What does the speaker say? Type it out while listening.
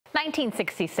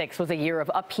1966 was a year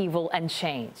of upheaval and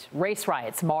change. Race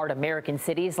riots marred American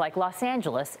cities like Los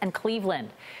Angeles and Cleveland.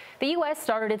 The U.S.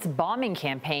 started its bombing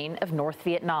campaign of North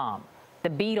Vietnam. The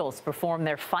Beatles performed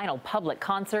their final public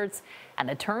concerts, and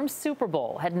the term Super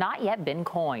Bowl had not yet been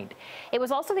coined. It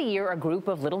was also the year a group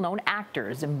of little-known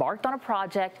actors embarked on a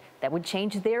project that would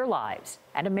change their lives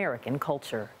and American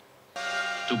culture.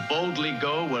 To boldly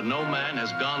go where no man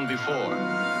has gone before.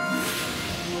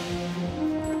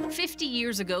 50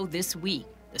 years ago this week,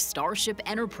 the Starship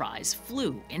Enterprise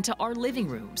flew into our living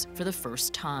rooms for the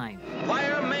first time.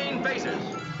 Fire main bases.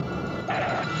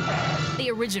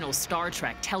 The original Star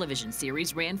Trek television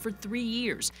series ran for 3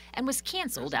 years and was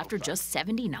canceled after just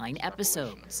 79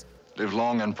 episodes. Live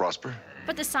long and prosper.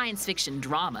 But the science fiction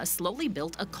drama slowly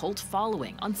built a cult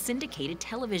following on syndicated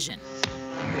television.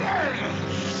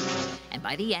 And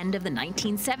by the end of the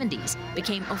 1970s,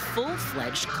 became a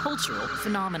full-fledged cultural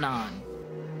phenomenon.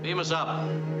 Beam us up.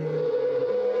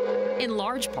 In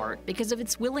large part because of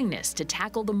its willingness to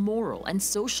tackle the moral and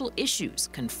social issues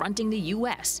confronting the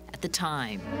U.S. at the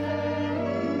time.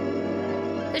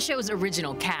 The show's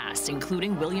original cast,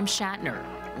 including William Shatner,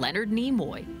 Leonard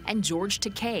Nimoy, and George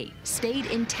Takei, stayed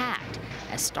intact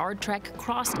as Star Trek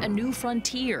crossed a new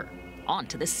frontier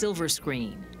onto the silver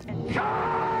screen.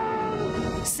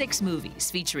 6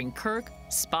 movies featuring Kirk,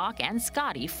 Spock, and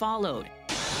Scotty followed.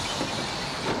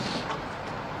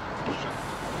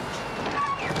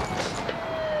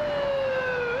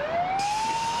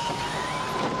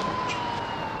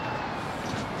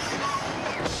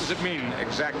 Does it mean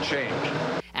exact change?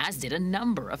 As did a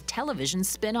number of television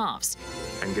spin-offs.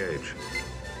 Engage.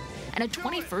 And a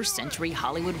 21st century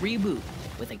Hollywood reboot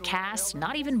with a cast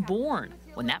not even born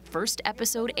when that first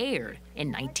episode aired in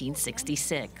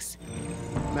 1966.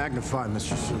 Magnify,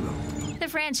 Mr. Sulu. The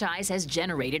franchise has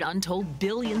generated untold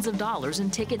billions of dollars in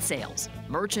ticket sales,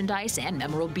 merchandise, and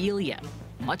memorabilia,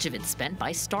 much of it spent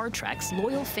by Star Trek's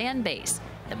loyal fan base,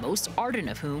 the most ardent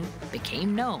of whom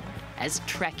became known as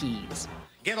Trekkies.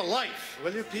 Get a life,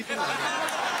 will you, people?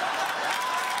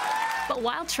 But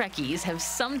while Trekkies have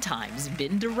sometimes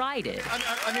been derided,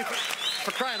 I mean,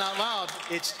 for crying out loud,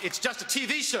 it's just a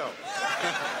TV show.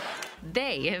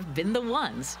 they have been the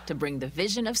ones to bring the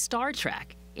vision of Star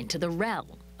Trek into the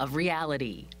realm of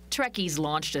reality. Trekkies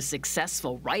launched a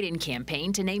successful write-in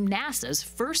campaign to name NASA's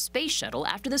first space shuttle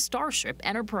after the Starship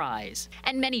Enterprise.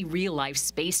 And many real-life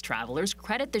space travelers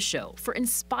credit the show for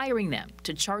inspiring them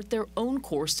to chart their own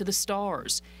course to the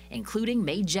stars, including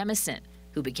Mae Jemison,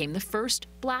 who became the first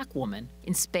Black woman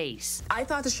in space. I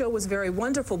thought the show was very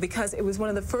wonderful because it was one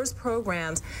of the first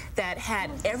programs that had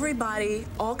everybody,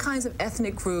 all kinds of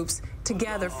ethnic groups,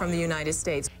 together from the United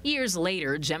States. Years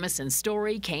later, Jemison's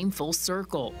story came full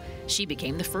circle. She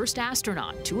became the first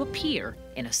astronaut to appear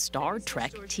in a Star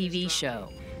Trek TV show.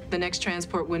 The next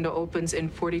transport window opens in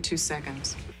 42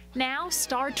 seconds. Now,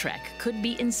 Star Trek could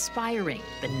be inspiring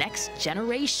the next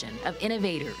generation of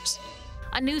innovators.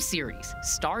 A new series,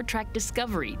 Star Trek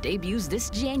Discovery, debuts this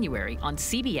January on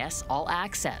CBS All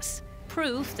Access.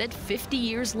 Proof that 50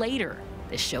 years later,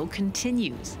 the show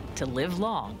continues to live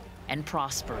long and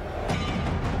prosper.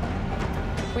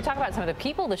 We talk about some of the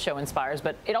people the show inspires,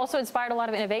 but it also inspired a lot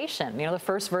of innovation. You know, the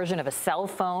first version of a cell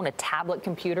phone, a tablet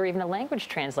computer, even a language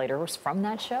translator was from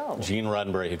that show. Gene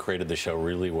Roddenberry, who created the show,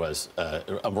 really was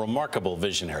a remarkable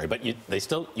visionary. But you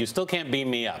still can't beam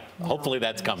me up. No. Hopefully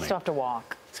that's coming. You still have to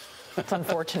walk. It's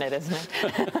unfortunate, isn't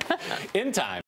it? In time.